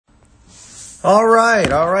All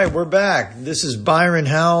right, we're back. This is Byron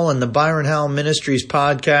Howell and the Byron Howell Ministries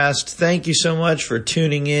podcast. Thank you so much for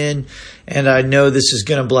tuning in, and I know this is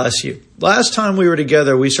going to bless you. Last time we were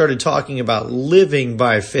together, we started talking about living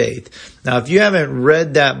by faith. Now, if you haven't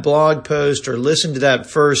read that blog post or listened to that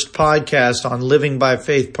first podcast on Living by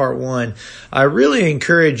Faith Part 1, I really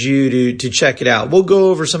encourage you to check it out. We'll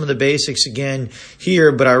go over some of the basics again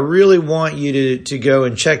here, but I really want you to go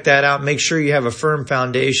and check that out. Make sure you have a firm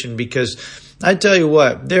foundation, because I tell you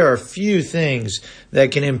what, there are few things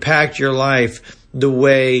that can impact your life the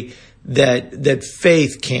way that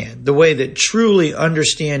faith can, the way that truly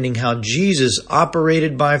understanding how Jesus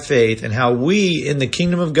operated by faith and how we in the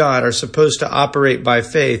kingdom of God are supposed to operate by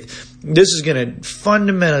faith. This is going to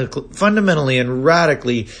fundamentally and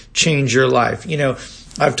radically change your life. You know,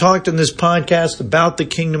 I've talked in this podcast about the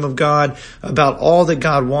kingdom of God, about all that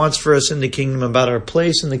God wants for us in the kingdom, about our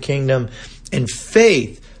place in the kingdom, and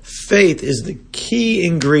faith is the key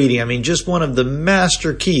ingredient. I mean, just one of the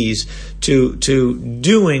master keys to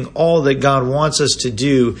doing all that God wants us to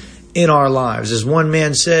do in our lives. As one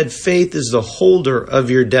man said, faith is the holder of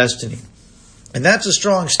your destiny. And that's a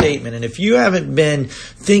strong statement. And if you haven't been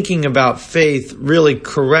thinking about faith really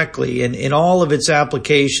correctly and in all of its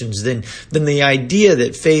applications, then the idea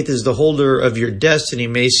that faith is the holder of your destiny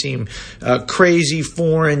may seem crazy,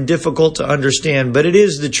 foreign, difficult to understand. But it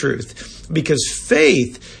is the truth, because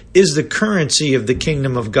faith is the currency of the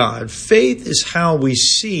kingdom of God. Faith is how we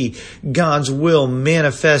see God's will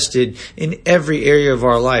manifested in every area of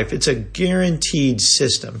our life. It's a guaranteed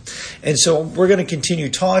system. And so we're going to continue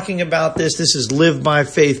talking about this. This is Live by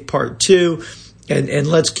Faith Part 2. And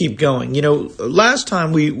let's keep going. You know, last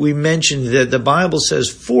time we mentioned that the Bible says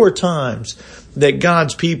 4 times that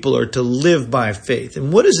God's people are to live by faith.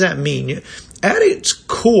 And what does that mean? At its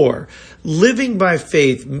core, living by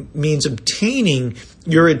faith means obtaining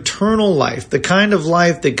your eternal life, the kind of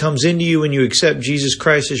life that comes into you when you accept Jesus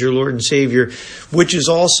Christ as your Lord and Savior, which is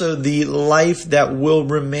also the life that will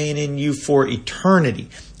remain in you for eternity.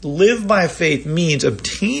 Live by faith means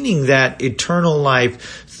obtaining that eternal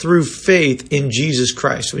life through faith in Jesus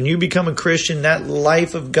Christ. When you become a Christian, that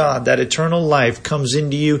life of God, that eternal life comes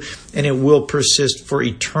into you, and it will persist for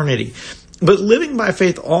eternity. But living by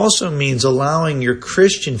faith also means allowing your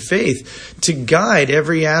Christian faith to guide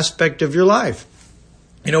every aspect of your life.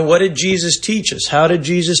 You know, what did Jesus teach us? How did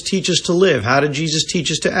Jesus teach us to live? How did Jesus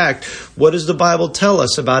teach us to act? What does the Bible tell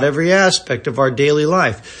us about every aspect of our daily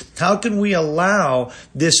life? How can we allow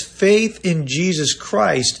this faith in Jesus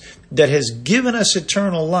Christ that has given us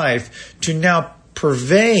eternal life to now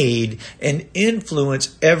pervade and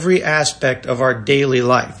influence every aspect of our daily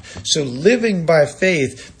life? So living by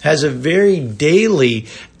faith has a very daily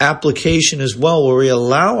application as well, where we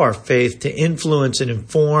allow our faith to influence and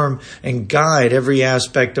inform and guide every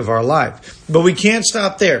aspect of our life. But we can't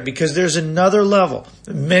stop there, because there's another level.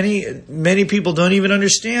 Many people don't even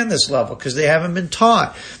understand this level because they haven't been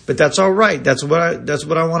taught. But that's all right. That's what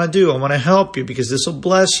I want to do. I want to help you, because this will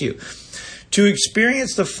bless you. To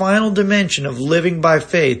experience the final dimension of living by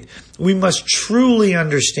faith, we must truly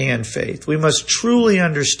understand faith. We must truly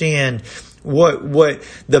understand what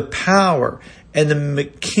the power and the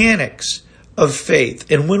mechanics of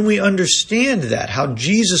faith. And when we understand that, how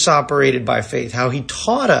Jesus operated by faith, how he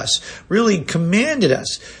taught us, really commanded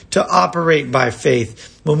us to operate by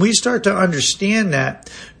faith, when we start to understand that,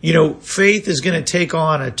 you know, faith is going to take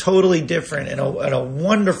on a totally different and a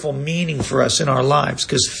wonderful meaning for us in our lives,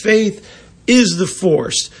 because faith is the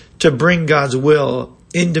force to bring God's will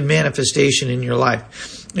into manifestation in your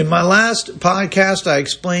life. In my last podcast, I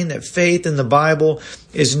explained that faith in the Bible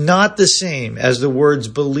is not the same as the words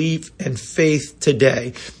belief and faith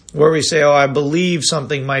today, where we say, oh, I believe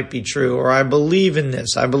something might be true, or I believe in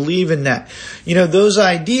this, I believe in that. You know, those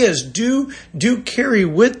ideas do carry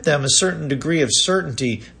with them a certain degree of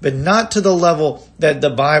certainty, but not to the level that the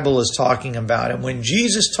Bible is talking about. And when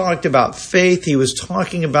Jesus talked about faith, he was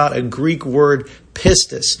talking about a Greek word,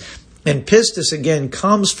 pistis. And pistis, again,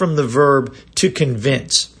 comes from the verb to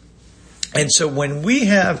convince. And so when we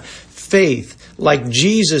have faith, like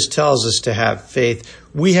Jesus tells us to have faith,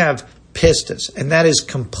 we have pistis, and that is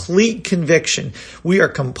complete conviction. We are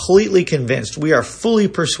completely convinced. We are fully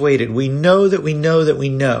persuaded. We know that we know that we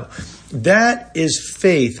know. That is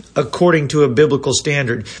faith according to a biblical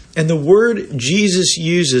standard. And the word Jesus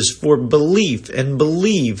uses for belief and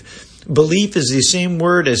believe is the same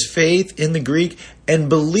word as faith in the Greek, and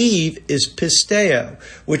believe is pisteo,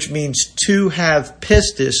 which means to have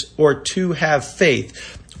pistis or to have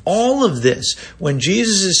faith. All of this, when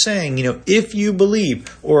Jesus is saying, you know, if you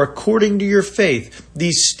believe or according to your faith,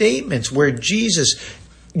 these statements where Jesus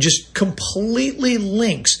just completely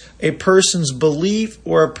links a person's belief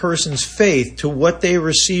or a person's faith to what they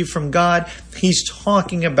receive from God, he's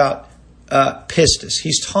talking about pistis.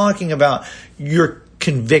 He's talking about your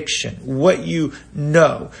conviction, what you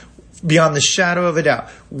know, beyond the shadow of a doubt,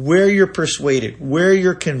 where you're persuaded, where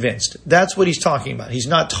you're convinced. That's what he's talking about. He's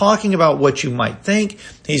not talking about what you might think.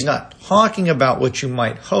 He's not talking about what you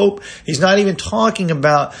might hope. He's not even talking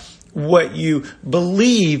about what you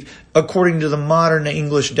believe according to the modern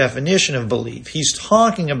English definition of belief. He's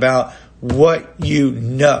talking about what you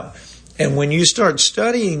know. And when you start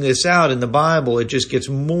studying this out in the Bible, it just gets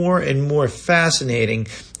more and more fascinating,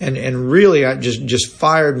 and really it just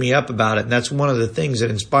fired me up about it. And that's one of the things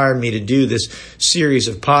that inspired me to do this series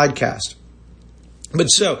of podcasts. But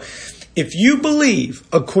so, if you believe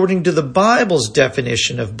according to the Bible's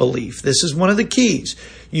definition of belief, this is one of the keys.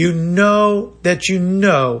 You know that you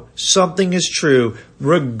know something is true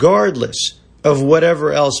regardless of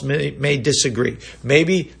whatever else may disagree.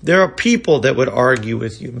 Maybe there are people that would argue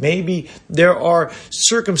with you. Maybe there are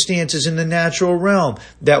circumstances in the natural realm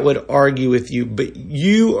that would argue with you, but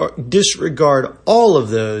you disregard all of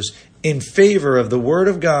those in favor of the Word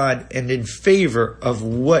of God and in favor of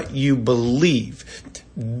what you believe.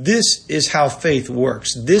 This is how faith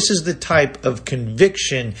works. This is the type of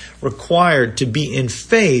conviction required to be in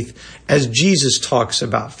faith as Jesus talks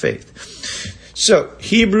about faith. So,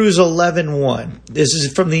 Hebrews 11:1. This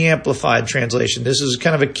is from the Amplified Translation. This is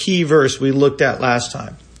kind of a key verse we looked at last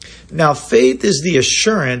time. Now, faith is the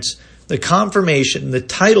assurance, the confirmation, the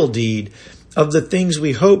title deed of the things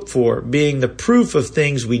we hope for, being the proof of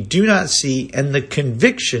things we do not see and the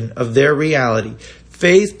conviction of their reality.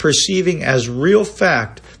 Faith perceiving as real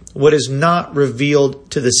fact what is not revealed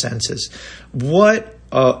to the senses. What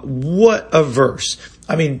a verse.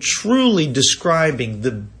 I mean, truly describing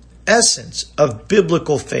the essence of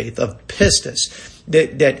biblical faith, of pistis,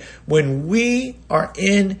 that when we are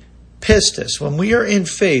in pistis, when we are in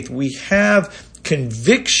faith, we have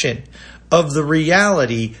conviction of the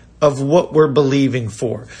reality of what we're believing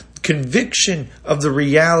for, conviction of the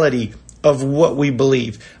reality of what we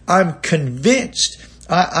believe. I'm convinced.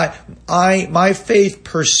 My faith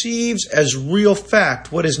perceives as real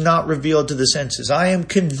fact what is not revealed to the senses. I am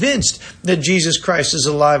convinced that Jesus Christ is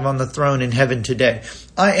alive on the throne in heaven today.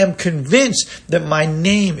 I am convinced that my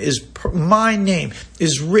name is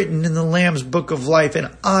written in the Lamb's book of life, and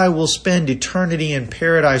I will spend eternity in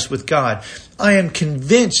paradise with God. I am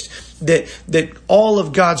convinced that all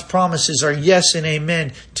of God's promises are yes and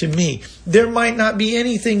amen to me. There might not be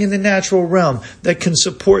anything in the natural realm that can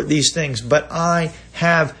support these things, but I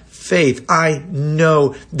have faith. I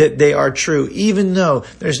know that they are true, even though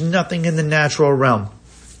there's nothing in the natural realm.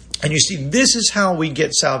 And you see, this is how we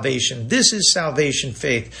get salvation. This is salvation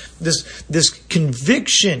faith. This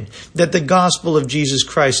conviction that the gospel of Jesus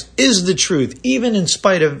Christ is the truth, even in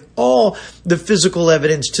spite of all the physical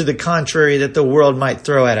evidence to the contrary that the world might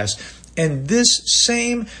throw at us. And this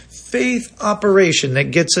same faith operation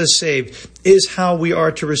that gets us saved is how we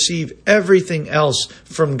are to receive everything else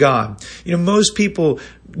from God. You know, most people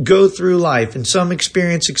go through life and some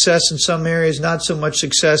experience success in some areas, not so much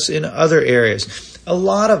success in other areas. A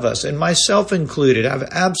lot of us, and myself included, I've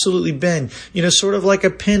absolutely been, sort of like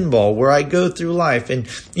a pinball where I go through life and,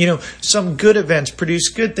 some good events produce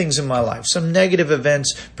good things in my life. Some negative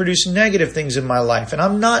events produce negative things in my life. And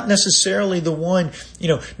I'm not necessarily the one,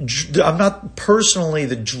 I'm not personally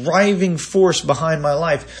the driving force behind my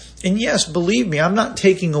life. And yes, believe me, I'm not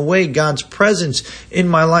taking away God's presence in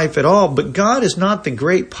my life at all, but God is not the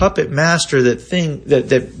great puppet master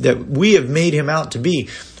that we have made him out to be.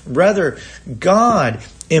 Rather, God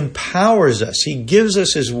empowers us. He gives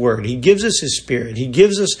us His Word. He gives us His Spirit. He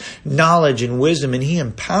gives us knowledge and wisdom, and He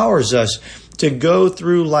empowers us to go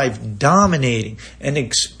through life dominating and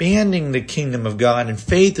expanding the kingdom of God. And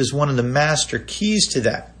faith is one of the master keys to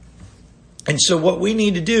that. And so what we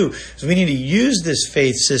need to do is we need to use this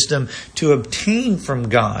faith system to obtain from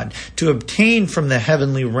God, to obtain from the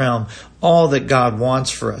heavenly realm all that God wants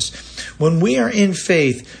for us. When we are in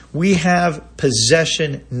faith, we have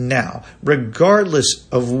possession now, regardless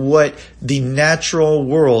of what the natural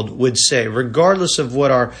world would say, regardless of what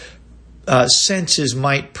our senses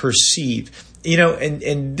might perceive.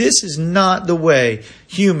 And this is not the way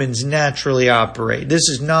humans naturally operate. This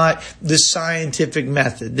is not the scientific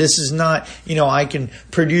method. This is not, I can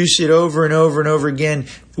produce it over and over and over again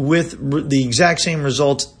with the exact same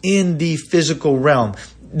results in the physical realm.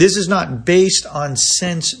 This is not based on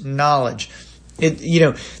sense knowledge.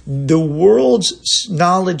 The world's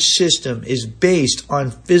knowledge system is based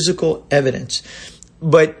on physical evidence.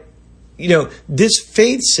 But this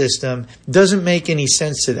faith system doesn't make any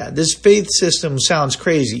sense to that. This faith system sounds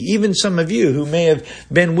crazy. Even some of you who may have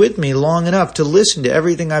been with me long enough to listen to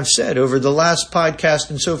everything I've said over the last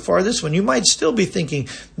podcast and so far this one, you might still be thinking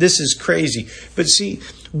this is crazy. But see,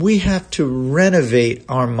 we have to renovate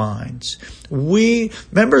our minds.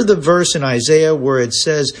 Remember the verse in Isaiah where it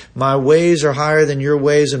says, my ways are higher than your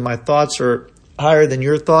ways and my thoughts are higher than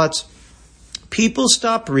your thoughts? People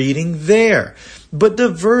stop reading there. But the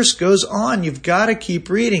verse goes on. You've got to keep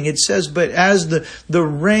reading. It says, but as the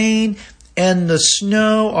rain and the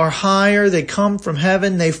snow are higher, they come from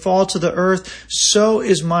heaven, they fall to the earth, so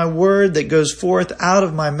is my word that goes forth out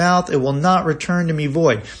of my mouth. It will not return to me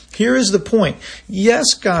void. Here is the point.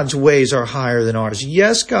 Yes, God's ways are higher than ours.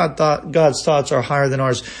 Yes, God's thoughts are higher than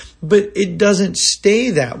ours. But it doesn't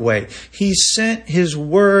stay that way. He sent His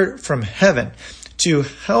word from heaven to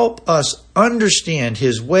help us understand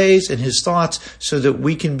His ways and His thoughts so that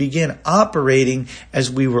we can begin operating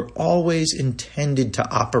as we were always intended to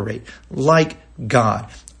operate, like God,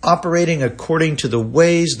 operating according to the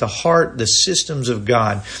ways, the heart, the systems of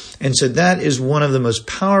God. And so that is one of the most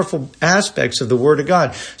powerful aspects of the Word of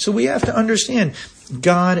God. So we have to understand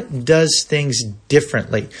God does things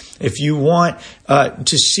differently. If you want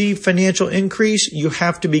to see financial increase, you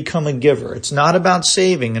have to become a giver. It's not about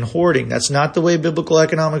saving and hoarding. That's not the way biblical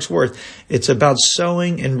economics works. It's about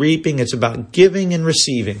sowing and reaping. It's about giving and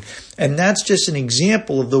receiving. And that's just an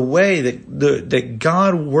example of the way that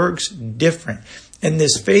God works different. And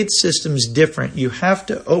this faith system is different. You have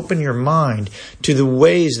to open your mind to the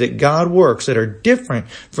ways that God works that are different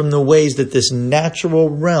from the ways that this natural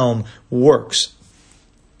realm works.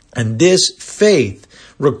 And this faith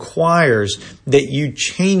requires that you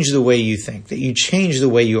change the way you think, that you change the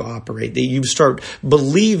way you operate, that you start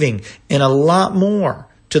believing in a lot more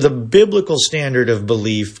to the biblical standard of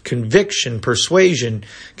belief, conviction, persuasion,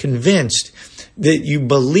 convinced, that you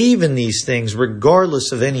believe in these things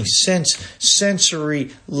regardless of any sensory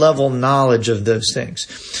level knowledge of those things.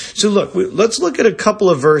 So look, let's look at a couple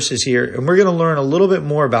of verses here, and we're going to learn a little bit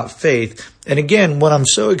more about faith. And again, what I'm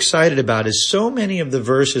so excited about is so many of the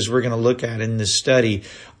verses we're going to look at in this study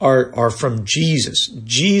are from Jesus.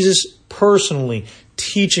 Jesus personally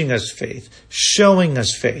teaching us faith, showing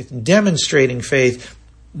us faith, demonstrating faith.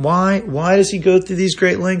 Why does He go through these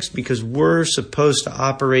great lengths? Because we're supposed to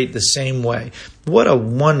operate the same way. What a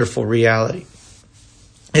wonderful reality.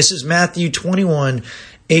 This is Matthew 21,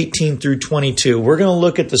 18 through 22. We're going to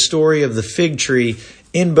look at the story of the fig tree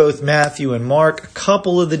in both Matthew and Mark. A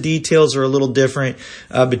couple of the details are a little different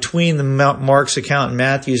between the Mark's account and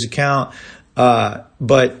Matthew's account,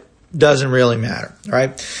 but doesn't really matter. All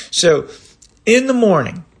right. So in the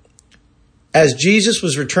morning, as Jesus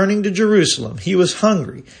was returning to Jerusalem, He was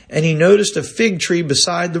hungry, and He noticed a fig tree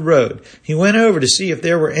beside the road. He went over to see if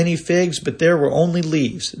there were any figs, but there were only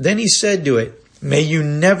leaves. Then He said to it, "May you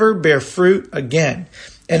never bear fruit again."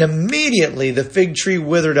 And immediately the fig tree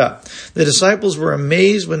withered up. The disciples were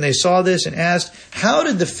amazed when they saw this and asked, "How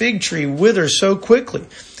did the fig tree wither so quickly?"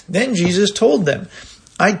 Then Jesus told them,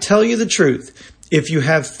 "I tell you the truth. If you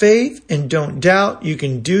have faith and don't doubt, you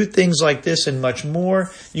can do things like this and much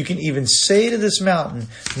more. You can even say to this mountain,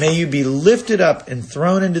 'May you be lifted up and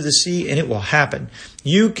thrown into the sea,' and it will happen.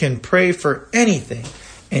 You can pray for anything,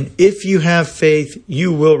 and if you have faith,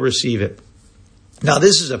 you will receive it." Now,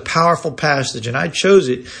 this is a powerful passage, and I chose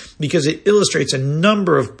it because it illustrates a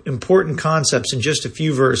number of important concepts in just a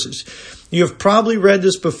few verses. You have probably read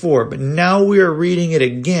this before, but now we are reading it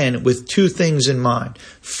again with two things in mind.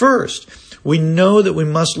 First, we know that we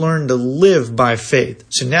must learn to live by faith.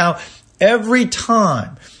 So now, every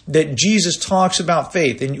time that Jesus talks about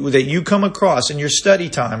faith and that you come across in your study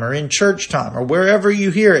time or in church time or wherever you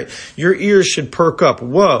hear it, your ears should perk up.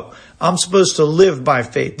 Whoa, I'm supposed to live by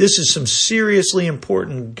faith. This is some seriously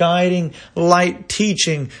important guiding light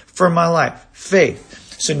teaching for my life.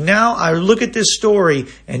 Faith. So now I look at this story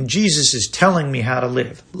and Jesus is telling me how to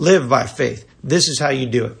live. Live by faith. This is how you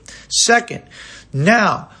do it. Second,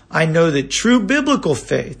 now I know that true biblical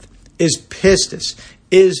faith is pistis,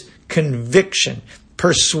 is conviction,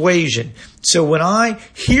 persuasion. So when I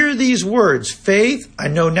hear these words, faith, I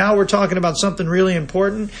know now we're talking about something really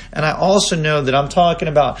important. And I also know that I'm talking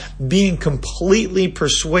about being completely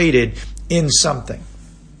persuaded in something.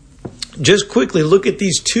 Just quickly look at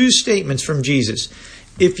these two statements from Jesus.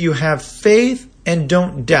 If you have faith and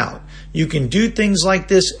don't doubt, you can do things like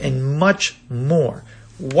this and much more.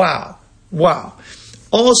 Wow. Wow.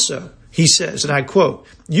 Also, He says, and I quote,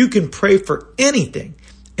 "You can pray for anything,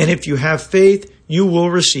 and if you have faith, you will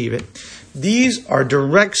receive it." These are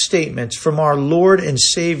direct statements from our Lord and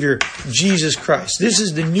Savior, Jesus Christ. This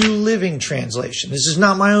is the New Living Translation. This is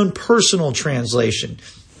not my own personal translation.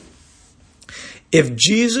 If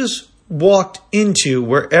Jesus walked into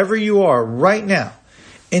wherever you are right now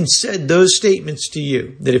and said those statements to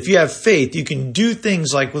you, that if you have faith, you can do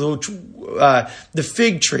things like with the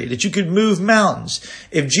fig tree, that you could move mountains.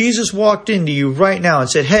 If Jesus walked into you right now and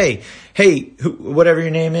said, hey, whatever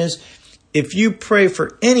your name is, if you pray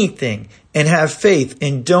for anything and have faith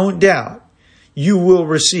and don't doubt, you will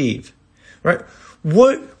receive. Right?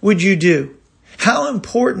 What would you do? How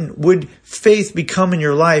important would faith become in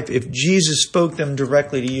your life if Jesus spoke them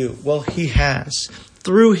directly to you? Well, He has.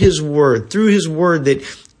 Through His Word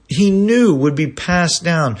that He knew would be passed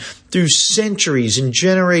down through centuries and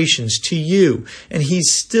generations to you. And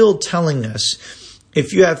He's still telling us,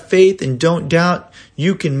 if you have faith and don't doubt,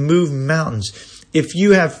 you can move mountains. If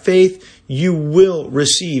you have faith, you will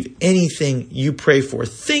receive anything you pray for.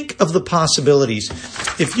 Think of the possibilities.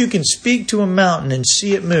 If you can speak to a mountain and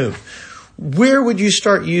see it move, where would you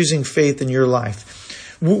start using faith in your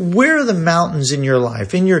life? Where are the mountains in your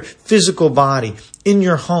life, in your physical body, in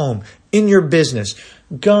your home, in your business?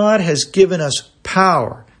 God has given us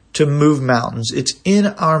power to move mountains. It's in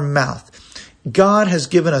our mouth. God has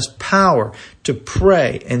given us power to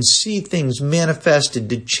pray and see things manifested,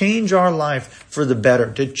 to change our life for the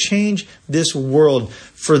better, to change this world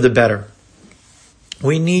for the better.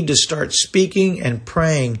 We need to start speaking and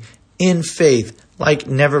praying in faith like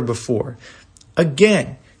never before.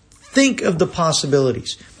 Again, think of the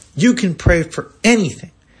possibilities. You can pray for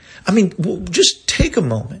anything. I mean, just take a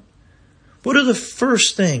moment. What are the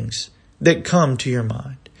first things that come to your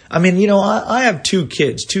mind? I mean, I have 2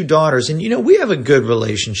 kids, 2 daughters, and, we have a good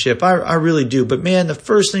relationship. I really do. But man, the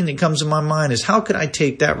first thing that comes to my mind is, how could I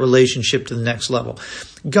take that relationship to the next level?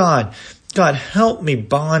 God, help me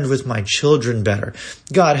bond with my children better.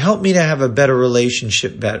 God, help me to have a better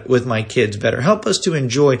relationship with my kids better. Help us to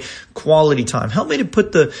enjoy quality time. Help me to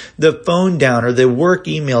put the phone down or the work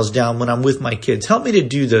emails down when I'm with my kids. Help me to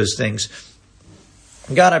do those things.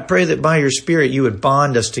 God, I pray that by your Spirit you would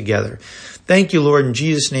bond us together. Thank you, Lord, in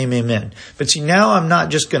Jesus' name, amen. But see, now I'm not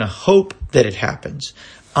just going to hope that it happens.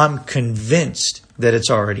 I'm convinced that it's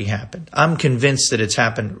already happened. I'm convinced that it's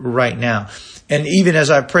happened right now. And even as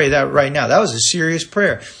I pray that right now, that was a serious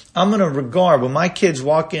prayer. I'm going to regard, when my kids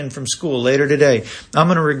walk in from school later today, I'm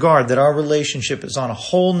going to regard that our relationship is on a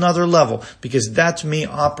whole nother level, because that's me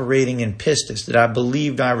operating in pistis that I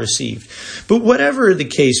believed I received. But whatever the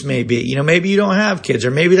case may be, maybe you don't have kids,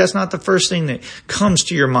 or maybe that's not the first thing that comes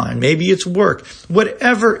to your mind. Maybe it's work.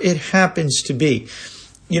 Whatever it happens to be,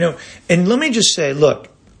 and let me just say, look,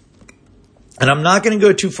 and I'm not going to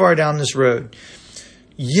go too far down this road.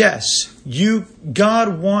 Yes,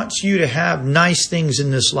 God wants you to have nice things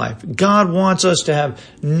in this life. God wants us to have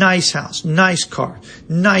nice house, nice car,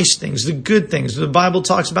 nice things, the good things. The Bible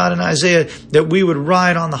talks about in Isaiah that we would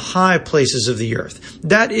ride on the high places of the earth.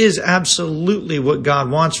 That is absolutely what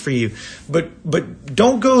God wants for you. But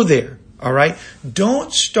don't go there. All right.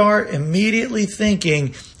 Don't start immediately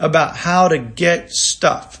thinking about how to get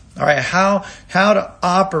stuff. All right. How to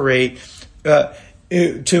operate,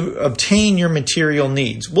 to obtain your material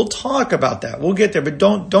needs. We'll talk about that. We'll get there, but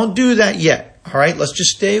don't do that yet. All right. Let's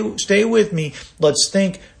just stay with me. Let's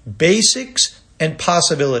think basics and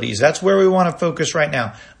possibilities. That's where we want to focus right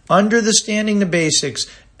now. Understanding the basics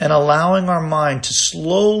and allowing our mind to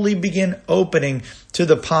slowly begin opening to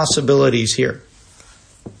the possibilities here.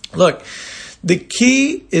 Look, the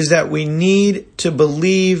key is that we need to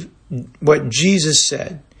believe what Jesus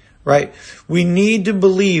said, right? We need to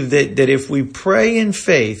believe that if we pray in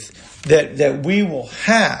faith, that we will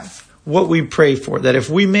have what we pray for. That if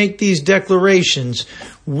we make these declarations,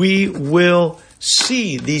 we will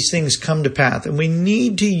see these things come to pass. And we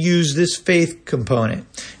need to use this faith component.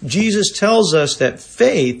 Jesus tells us that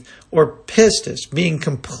faith, or pistis, being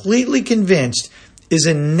completely convinced, is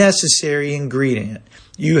a necessary ingredient.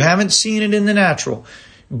 You haven't seen it in the natural,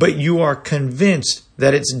 but you are convinced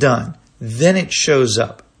that it's done. Then it shows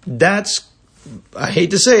up. I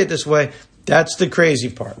hate to say it this way, that's the crazy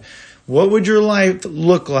part. What would your life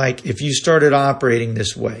look like if you started operating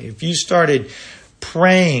this way? If you started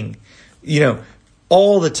praying,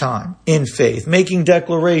 all the time in faith, making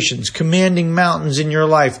declarations, commanding mountains in your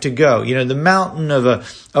life to go. The mountain of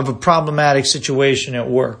a problematic situation at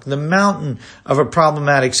work, the mountain of a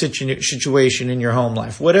problematic situation in your home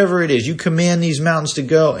life, whatever it is, you command these mountains to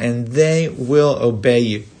go and they will obey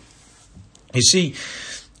you. You see,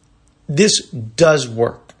 this does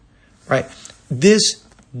work, right? This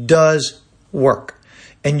does work.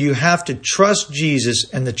 And you have to trust Jesus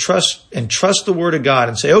and trust the Word of God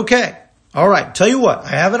and say, okay, All right, tell you what,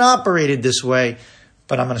 I haven't operated this way,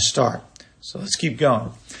 but I'm going to start. So let's keep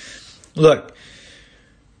going. Look,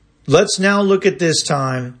 let's now look at this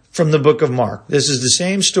time from the book of Mark. This is the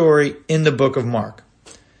same story in the book of Mark.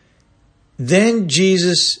 Then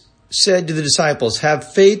Jesus said to the disciples,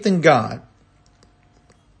 have faith in God.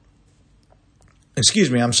 Excuse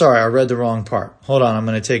me, I'm sorry, I read the wrong part. Hold on, I'm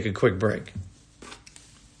going to take a quick break.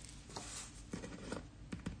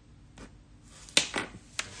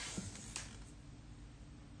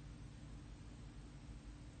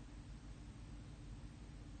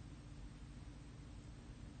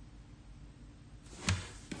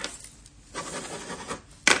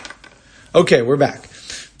 Okay, we're back.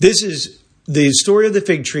 This is the story of the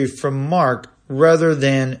fig tree from Mark rather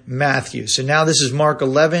than Matthew. So now this is Mark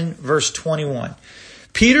 11, verse 21.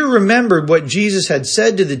 Peter remembered what Jesus had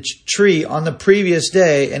said to the tree on the previous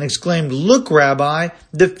day and exclaimed, look, Rabbi,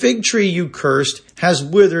 the fig tree you cursed has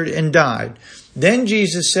withered and died. Then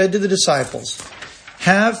Jesus said to the disciples,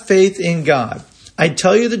 have faith in God. I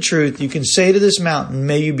tell you the truth, you can say to this mountain,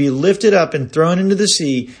 may you be lifted up and thrown into the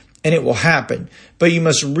sea, and it will happen. But you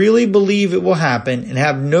must really believe it will happen and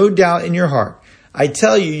have no doubt in your heart. I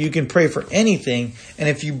tell you, you can pray for anything, and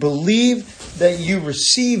if you believe that you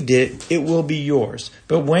received it, it will be yours.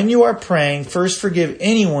 But when you are praying, first forgive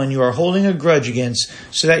anyone you are holding a grudge against,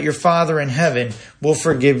 so that your Father in heaven will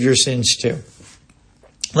forgive your sins too.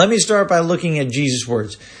 Let me start by looking at Jesus'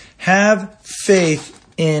 words. Have faith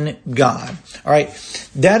in God. All right.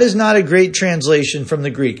 That is not a great translation from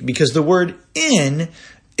the Greek, because the word in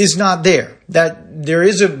is not there. That there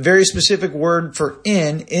is a very specific word for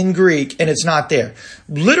in Greek, and it's not there.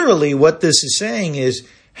 Literally, what this is saying is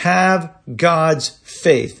have God's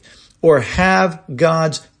faith, or have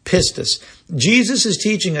God's pistis. Jesus is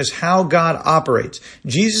teaching us how God operates.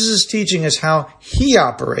 Jesus is teaching us how He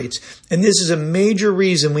operates. And this is a major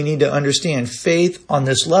reason we need to understand faith on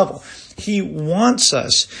this level. He wants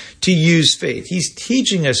us to use faith. He's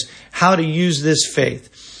teaching us how to use this faith.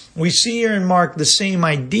 We see here in Mark the same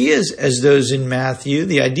ideas as those in Matthew,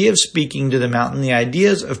 the idea of speaking to the mountain, the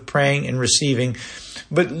ideas of praying and receiving.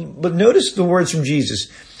 But notice the words from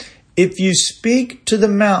Jesus. If you speak to the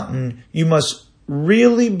mountain, you must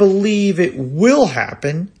really believe it will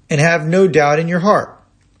happen and have no doubt in your heart.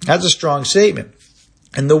 That's a strong statement.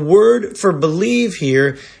 And the word for believe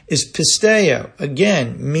here is pisteo,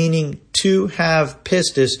 again, meaning to have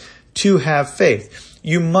pistis, to have faith.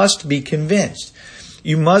 You must be convinced.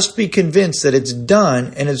 You must be convinced that it's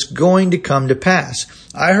done and it's going to come to pass.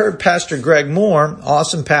 I heard Pastor Greg Moore,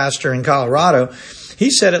 awesome pastor in Colorado, he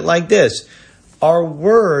said it like this: our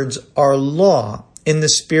words are law in the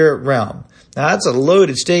spirit realm. Now that's a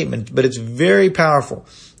loaded statement, but it's very powerful.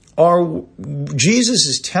 Jesus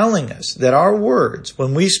is telling us that our words,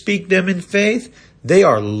 when we speak them in faith, they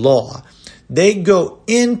are law. They go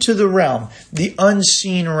into the realm, the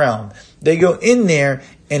unseen realm. They go in there,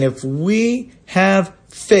 and if we have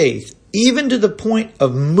faith, even to the point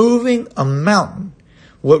of moving a mountain,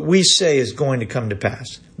 what we say is going to come to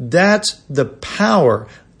pass. That's the power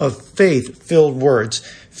of faith-filled words.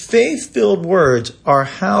 Faith-filled words are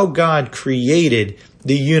how God created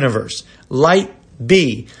the universe. Light,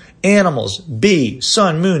 be. Animals, be.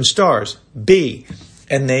 Sun, moon, stars, be.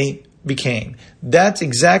 And they became. That's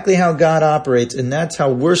exactly how God operates, and that's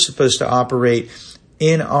how we're supposed to operate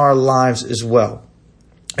in our lives as well.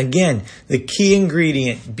 Again, the key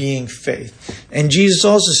ingredient being faith. And Jesus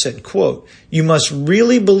also said, quote, you must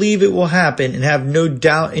really believe it will happen and have no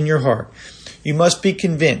doubt in your heart. You must be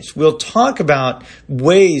convinced. We'll talk about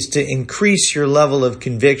ways to increase your level of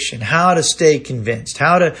conviction, how to stay convinced,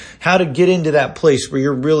 how to get into that place where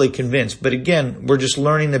you're really convinced. But again, we're just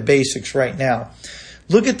learning the basics right now.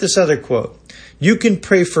 Look at this other quote. You can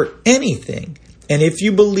pray for anything, and if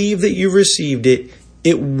you believe that you've received it,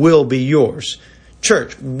 it will be yours.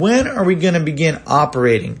 Church, when are we going to begin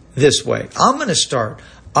operating this way? I'm going to start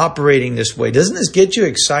operating this way. Doesn't this get you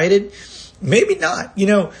excited? Maybe not.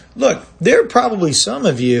 Look, there are probably some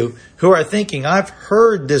of you who are thinking, I've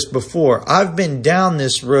heard this before. I've been down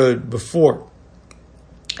this road before.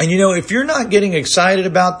 And if you're not getting excited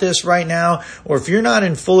about this right now, or if you're not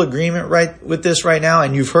in full agreement with this right now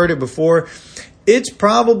and you've heard it before, it's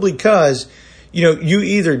probably because you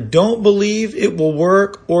either don't believe it will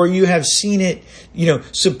work, or you have seen it,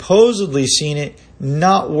 supposedly seen it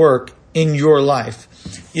not work in your life.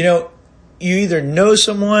 You either know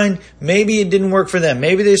someone, maybe it didn't work for them.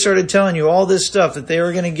 Maybe they started telling you all this stuff that they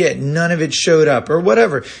were going to get. None of it showed up, or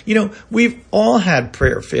whatever. We've all had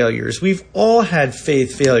prayer failures. We've all had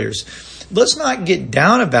faith failures. Let's not get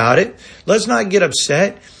down about it. Let's not get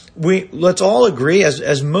upset. let's all agree,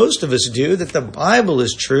 as most of us do, that the Bible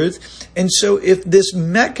is truth. And so if this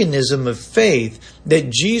mechanism of faith that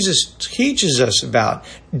Jesus teaches us about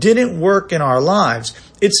didn't work in our lives,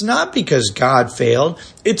 it's not because God failed.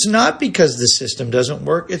 It's not because the system doesn't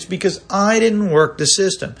work. It's because I didn't work the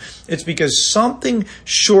system. It's because something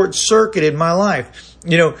short-circuited my life.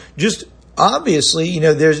 Just obviously,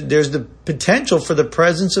 there's the potential for the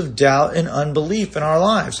presence of doubt and unbelief in our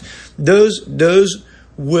lives. Those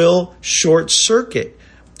will short-circuit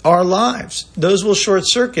our lives. Those will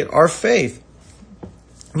short-circuit our faith.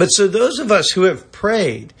 But so those of us who have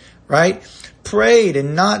prayed, right? Prayed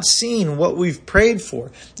and not seen what we've prayed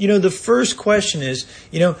for. The first question is,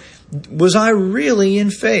 was I really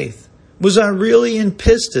in faith? Was I really in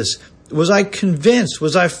pistis? Was I convinced?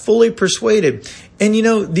 Was I fully persuaded? And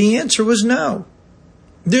the answer was no.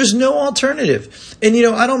 There's no alternative. And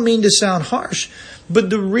I don't mean to sound harsh,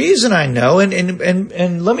 but the reason I know,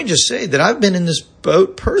 and let me just say that I've been in this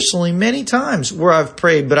boat personally many times where I've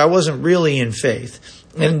prayed, but I wasn't really in faith.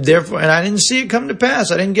 And I didn't see it come to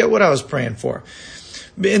pass. I didn't get what I was praying for.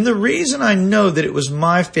 And the reason I know that it was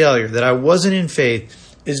my failure, that I wasn't in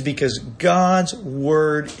faith, is because God's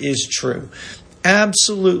word is true.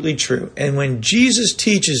 Absolutely true. And when Jesus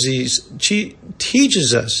teaches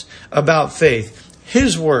us about faith,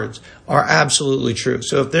 his words are absolutely true.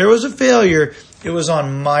 So if there was a failure, it was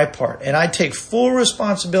on my part. And I take full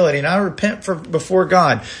responsibility, and I repent before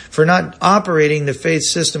God for not operating the faith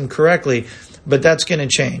system correctly. But that's going to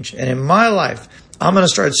change. And in my life, I'm going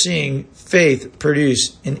to start seeing faith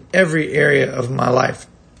produced in every area of my life.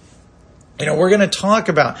 We're going to talk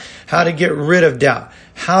about how to get rid of doubt,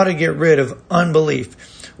 how to get rid of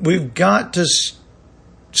unbelief. We've got to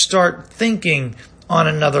start thinking on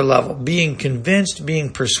another level, being convinced,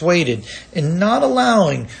 being persuaded, and not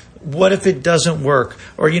allowing what if it doesn't work?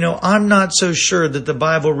 Or, I'm not so sure that the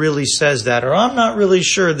Bible really says that, or I'm not really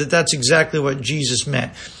sure that that's exactly what Jesus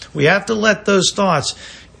meant. We have to let those thoughts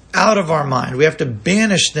out of our mind. We have to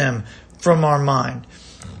banish them from our mind.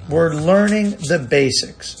 We're learning the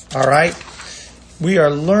basics, all right? We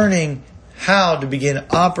are learning how to begin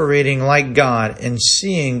operating like God and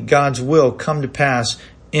seeing God's will come to pass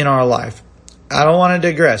in our life. I don't want to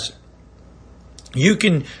digress. You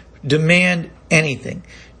can demand anything.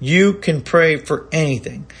 You can pray for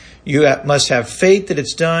anything. You must have faith that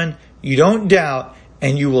it's done. You don't doubt,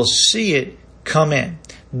 and you will see it come in.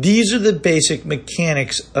 These are the basic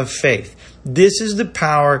mechanics of faith. This is the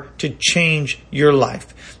power to change your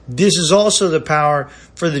life. This is also the power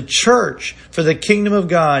for the church, for the kingdom of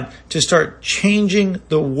God, to start changing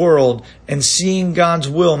the world and seeing God's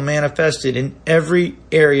will manifested in every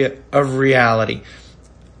area of reality.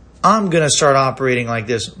 I'm going to start operating like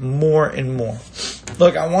this more and more.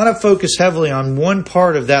 Look, I want to focus heavily on one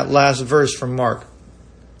part of that last verse from Mark.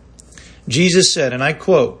 Jesus said, and I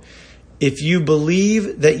quote, "If you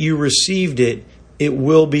believe that you received it, it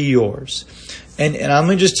will be yours." And I'm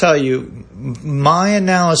going to just tell you, my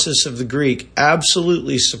analysis of the Greek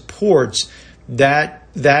absolutely supports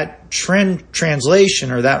that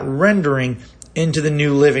translation or that rendering into the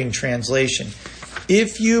New Living Translation.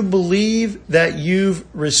 If you believe that you've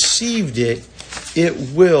received it, it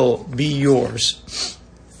will be yours.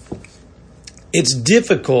 It's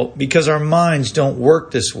difficult because our minds don't work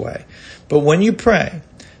this way. But when you pray,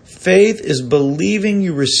 faith is believing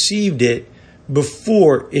you received it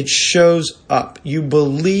before it shows up. You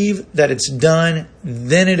believe that it's done,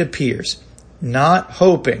 then it appears. Not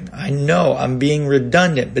hoping. I know I'm being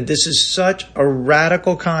redundant, but this is such a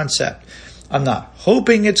radical concept. I'm not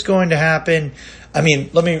hoping it's going to happen. Let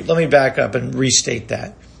me back up and restate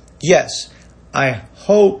that. Yes, I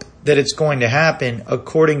hope that it's going to happen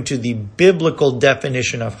according to the biblical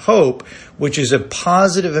definition of hope, which is a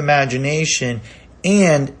positive imagination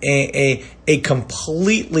and a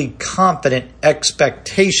completely confident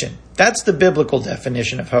expectation. That's the biblical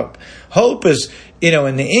definition of hope. Hope is,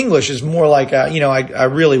 in the English is more like, I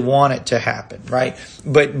really want it to happen, right?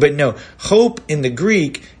 But no, hope in the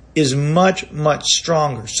Greek is much, much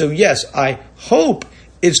stronger. So yes, I hope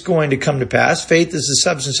it's going to come to pass. Faith is the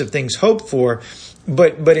substance of things hoped for.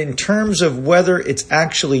 But in terms of whether it's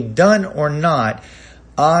actually done or not,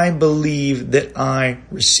 I believe that I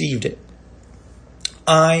received it.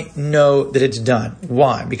 I know that it's done.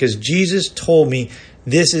 Why? Because Jesus told me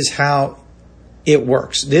this is how it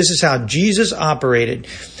works. This is how Jesus operated.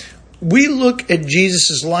 We look at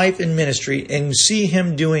Jesus' life and ministry and see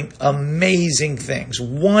him doing amazing things,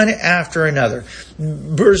 one after another,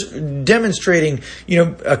 demonstrating,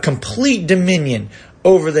 a complete dominion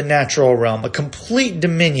over the natural realm, a complete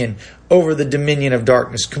dominion over the dominion of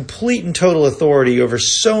darkness, complete and total authority over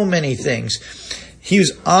so many things. he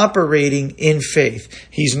was operating in faith.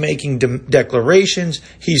 He's making declarations.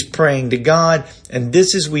 He's praying to God. And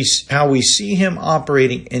this is how we see him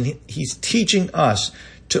operating. And he's teaching us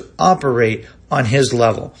to operate on his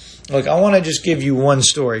level. Look, I want to just give you one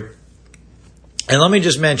story. And let me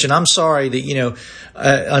just mention, I'm sorry that,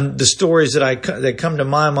 on the stories that come to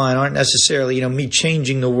my mind aren't necessarily, me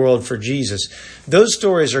changing the world for Jesus. Those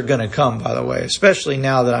stories are going to come, by the way, especially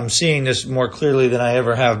now that I'm seeing this more clearly than I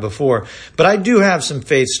ever have before. But I do have some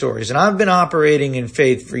faith stories, and I've been operating in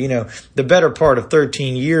faith for, the better part of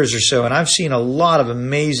 13 years or so. And I've seen a lot of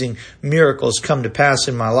amazing miracles come to pass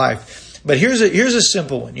in my life. But here's a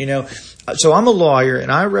simple one, So I'm a lawyer,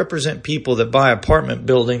 and I represent people that buy apartment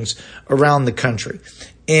buildings around the country.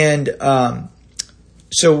 And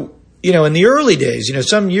so, in the early days,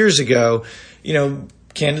 some years ago,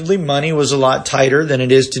 candidly, money was a lot tighter than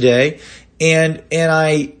it is today. And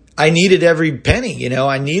I needed every penny,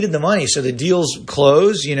 I needed the money. So the deals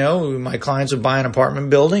close, my clients would buy an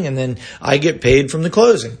apartment building, and then I get paid from the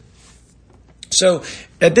closing. So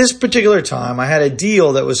at this particular time, I had a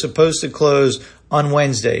deal that was supposed to close on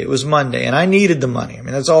Wednesday. It was Monday, and I needed the money. I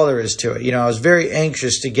mean, that's all there is to it. I was very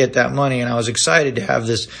anxious to get that money, and I was excited to have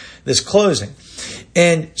this closing.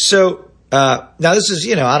 And so, now this is,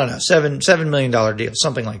 I don't know, $7 million deal,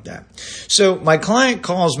 something like that. So my client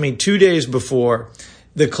calls me 2 days before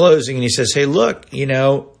the closing, and he says, "Hey, look,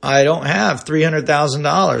 I don't have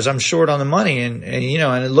 $300,000. I'm short on the money, and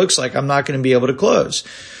it looks like I'm not going to be able to close."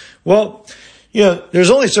 Well, there's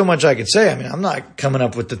only so much I could say. I mean, I'm not coming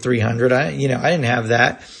up with the 300. I didn't have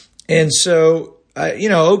that. And so,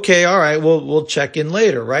 okay, all right, we'll check in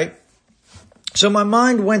later, right? So my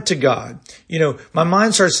mind went to God. My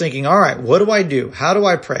mind starts thinking, all right, what do I do? How do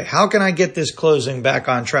I pray? How can I get this closing back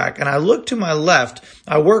on track? And I look to my left.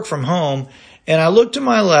 I work from home, and I look to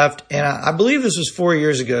my left, and I believe this was 4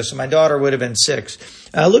 years ago, so my daughter would have been 6.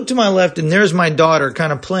 I look to my left, and there's my daughter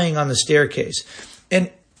kind of playing on the staircase. And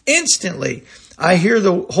instantly, I hear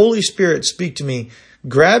the Holy Spirit speak to me,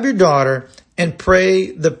 grab your daughter and pray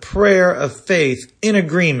the prayer of faith in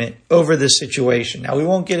agreement over this situation. Now, we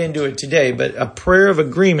won't get into it today, but a prayer of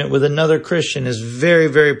agreement with another Christian is very,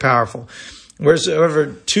 very powerful.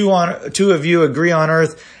 Wheresoever two of you agree on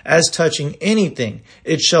earth as touching anything,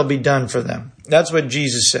 it shall be done for them. That's what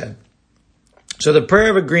Jesus said. So the prayer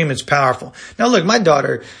of agreement is powerful. Now, look, my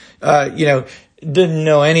daughter, didn't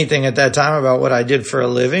know anything at that time about what I did for a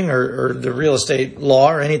living or the real estate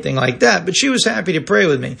law or anything like that. But she was happy to pray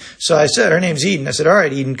with me. So I said, her name's Eden. I said, all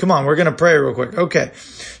right, Eden, come on, we're going to pray real quick. Okay.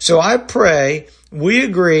 So I pray, we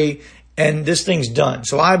agree, and this thing's done.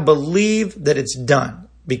 So I believe that it's done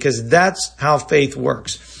because that's how faith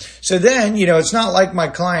works. So then, it's not like my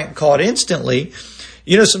client called instantly.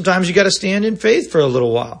 Sometimes you got to stand in faith for a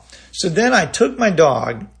little while. So then I took my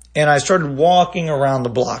dog and I started walking around the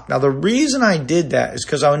block. Now, the reason I did that is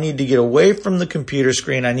because I needed to get away from the computer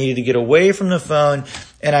screen. I needed to get away from the phone,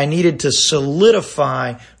 and I needed to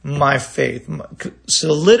solidify my faith,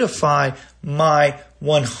 solidify my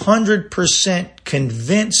 100%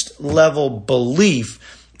 convinced level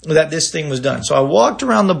belief that this thing was done. So I walked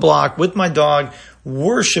around the block with my dog,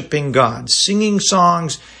 worshiping God, singing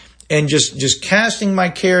songs, and just casting my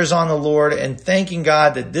cares on the Lord and thanking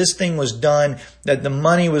God that this thing was done, that the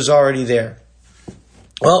money was already there.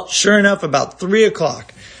 Well, sure enough, about 3:00,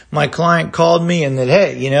 my client called me and said,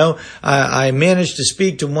 hey, I managed to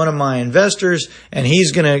speak to one of my investors, and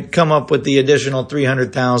he's going to come up with the additional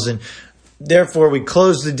 $300,000. Therefore, we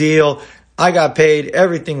closed the deal. I got paid.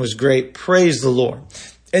 Everything was great. Praise the Lord.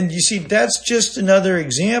 And you see, that's just another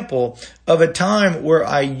example of a time where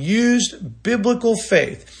I used biblical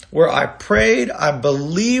faith, where I prayed, I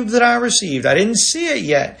believed that I received. I didn't see it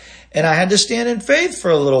yet, and I had to stand in faith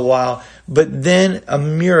for a little while, but then a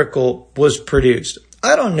miracle was produced.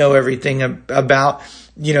 I don't know everything about,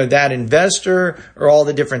 that investor or all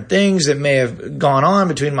the different things that may have gone on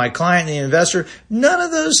between my client and the investor. None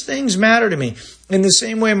of those things matter to me. In the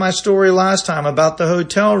same way, my story last time about the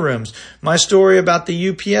hotel rooms, my story about the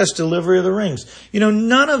UPS delivery of the rings,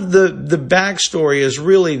 none of the backstory is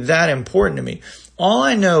really that important to me. All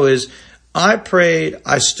I know is I prayed,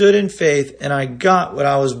 I stood in faith, and I got what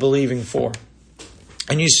I was believing for.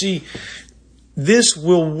 And you see, this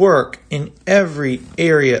will work in every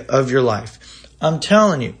area of your life. I'm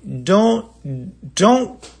telling you,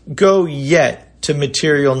 don't go yet to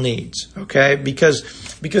material needs, okay?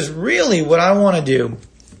 Because really what I want to do,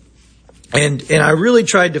 and I really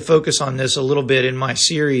tried to focus on this a little bit in my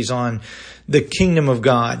series on the kingdom of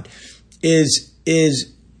God, is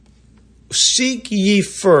seek ye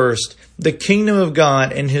first the kingdom of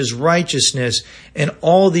God and his righteousness, and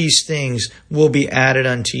all these things will be added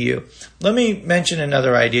unto you. Let me mention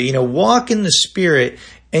another idea. Walk in the Spirit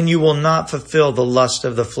and you will not fulfill the lust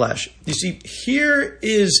of the flesh. You see, here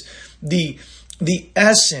is the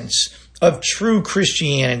essence of true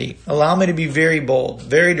Christianity. Allow me to be very bold,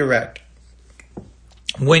 very direct.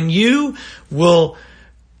 When you will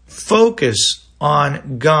focus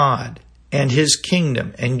on God and his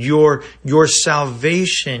kingdom and your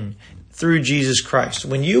salvation through Jesus Christ,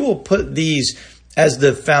 when you will put these as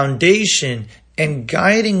the foundation and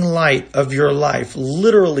guiding light of your life,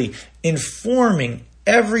 literally informing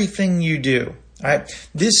everything you do, right?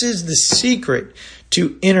 This is the secret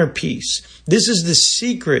to inner peace. This is the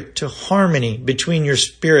secret to harmony between your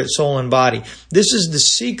spirit, soul, and body. This is the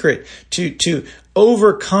secret to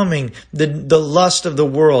overcoming the lust of the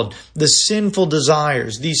world, the sinful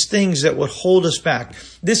desires, these things that would hold us back.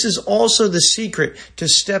 This is also the secret to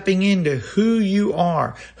stepping into who you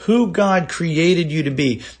are, who God created you to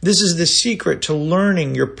be. This is the secret to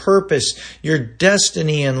learning your purpose, your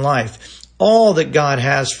destiny in life, all that God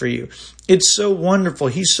has for you. It's so wonderful.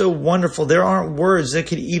 He's so wonderful. There aren't words that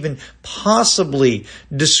could even possibly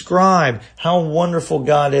describe how wonderful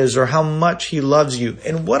God is or how much he loves you.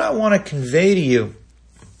 And what I want to convey to you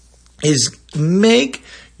is make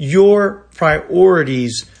your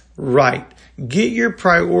priorities right. Get your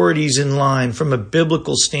priorities in line from a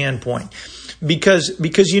biblical standpoint. Because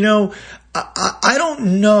I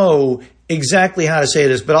don't know exactly how to say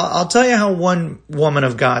this, but I'll tell you how one woman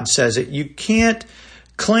of God says it. You can't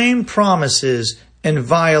claim promises and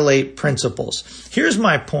violate principles. Here's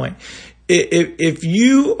my point. If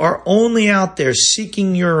you are only out there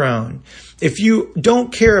seeking your own, if you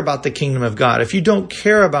don't care about the kingdom of God, if you don't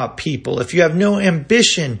care about people, if you have no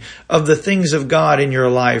ambition of the things of God in your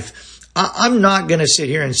life, I'm not going to sit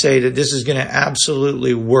here and say that this is going to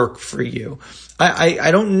absolutely work for you. I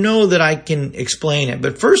don't know that I can explain it.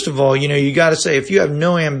 But first of all, you got to say, if you have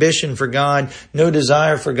no ambition for God, no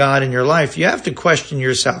desire for God in your life, you have to question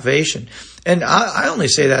your salvation. And I only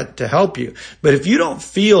say that to help you. But if you don't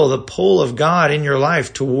feel the pull of God in your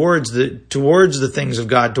life towards the things of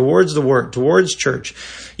God, towards the Word, towards church,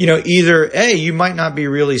 either A, you might not be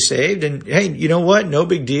really saved, and hey, you know what? No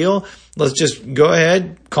big deal. Let's just go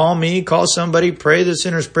ahead, call me, call somebody, pray the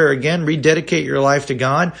sinner's prayer again, rededicate your life to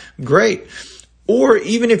God. Great. Or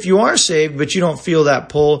even if you are saved, but you don't feel that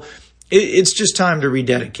pull, it's just time to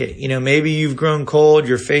rededicate. Maybe you've grown cold,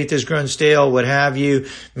 your faith has grown stale, what have you.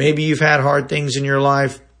 Maybe you've had hard things in your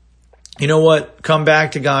life. You know what? Come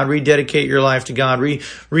back to God, rededicate your life to God,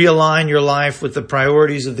 realign your life with the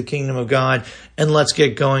priorities of the kingdom of God, and let's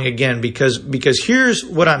get going again. Because here's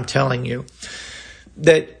what I'm telling you,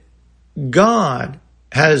 that God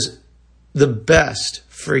has the best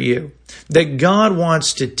for you, that God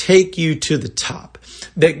wants to take you to the top,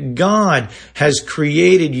 that God has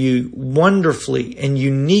created you wonderfully and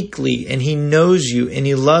uniquely, and he knows you and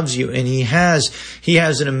he loves you, and he has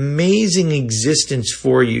an amazing existence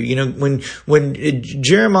for you. When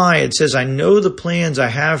Jeremiah, it says, I know the plans I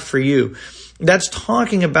have for you. That's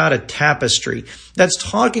talking about a tapestry. That's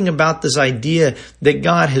talking about this idea that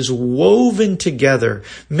God has woven together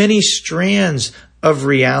many strands of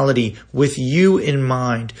reality with you in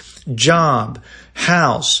mind. Job,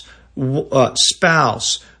 house,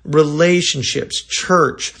 spouse, relationships,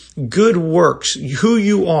 church, good works, who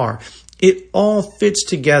you are. It all fits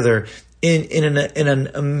together in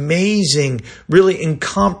an amazing, really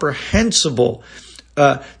incomprehensible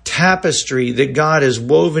tapestry that God has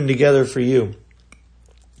woven together for you.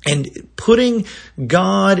 And putting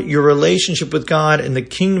God, your relationship with God and the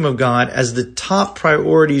kingdom of God as the top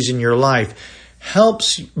priorities in your life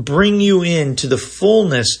helps bring you into the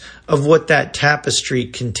fullness of what that tapestry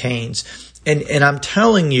contains. And I'm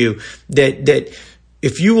telling you that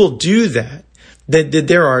if you will do that, that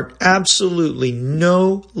there are absolutely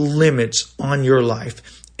no limits on your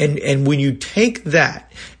life. And when you take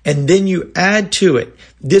that and then you add to it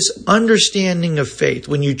this understanding of faith,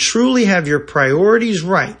 when you truly have your priorities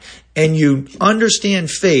right and you understand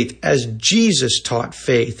faith as Jesus taught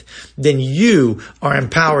faith, then you are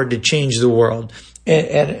empowered to change the world.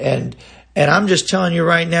 And I'm just telling you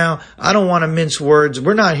right now, I don't want to mince words.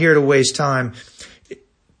 We're not here to waste time.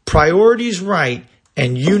 Priorities right,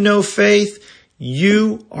 and faith,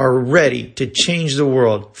 you are ready to change the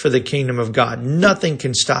world for the kingdom of God. Nothing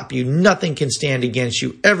can stop you. Nothing can stand against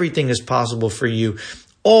you. Everything is possible for you.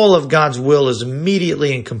 All of God's will is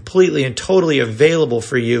immediately and completely and totally available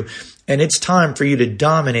for you. And it's time for you to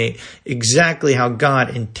dominate exactly how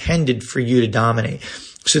God intended for you to dominate.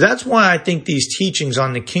 So that's why I think these teachings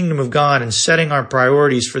on the kingdom of God and setting our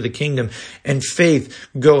priorities for the kingdom and faith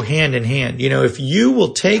go hand in hand. If you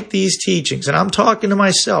will take these teachings, and I'm talking to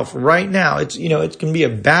myself right now, it can be a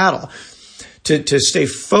battle to stay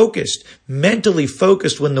focused, mentally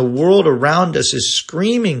focused when the world around us is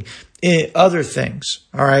screaming other things.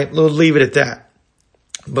 All right, we'll leave it at that.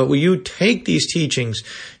 But when you take these teachings,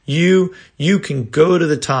 you can go to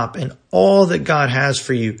the top, and all that God has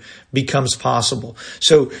for you becomes possible.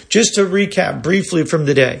 So just to recap briefly from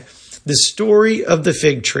today, the story of the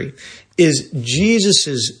fig tree is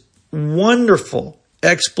Jesus's wonderful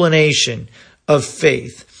explanation of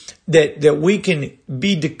faith, that we can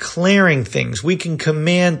be declaring things, we can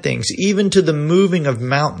command things, even to the moving of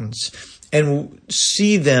mountains, and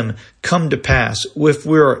see them come to pass if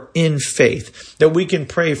we're in faith, that we can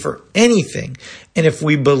pray for anything. And if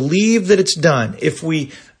we believe that it's done, if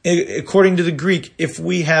we, according to the Greek, if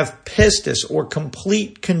we have pistis or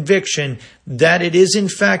complete conviction that it is in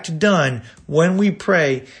fact done, when we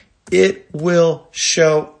pray, it will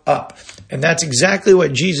show up. And that's exactly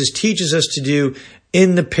what Jesus teaches us to do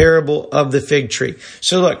in the parable of the fig tree.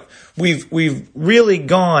 So look, we've really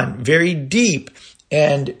gone very deep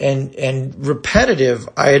and repetitive,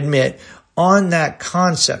 I admit, on that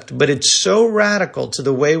concept, but it's so radical to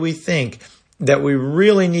the way we think that we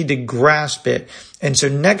really need to grasp it. And so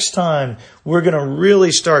next time we're going to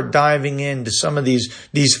really start diving into some of these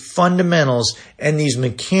fundamentals and these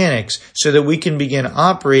mechanics so that we can begin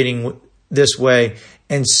operating this way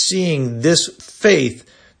and seeing this faith,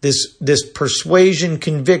 this persuasion,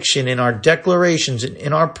 conviction in our declarations and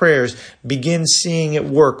in our prayers, begin seeing it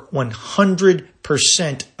work 100%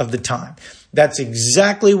 of the time. That's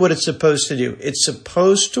exactly what it's supposed to do. It's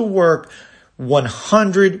supposed to work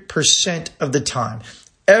 100% of the time.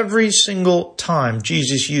 Every single time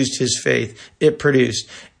Jesus used his faith, it produced.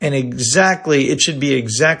 And it should be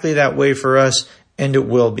exactly that way for us, and it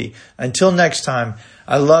will be. Until next time,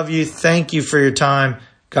 I love you. Thank you for your time.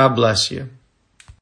 God bless you.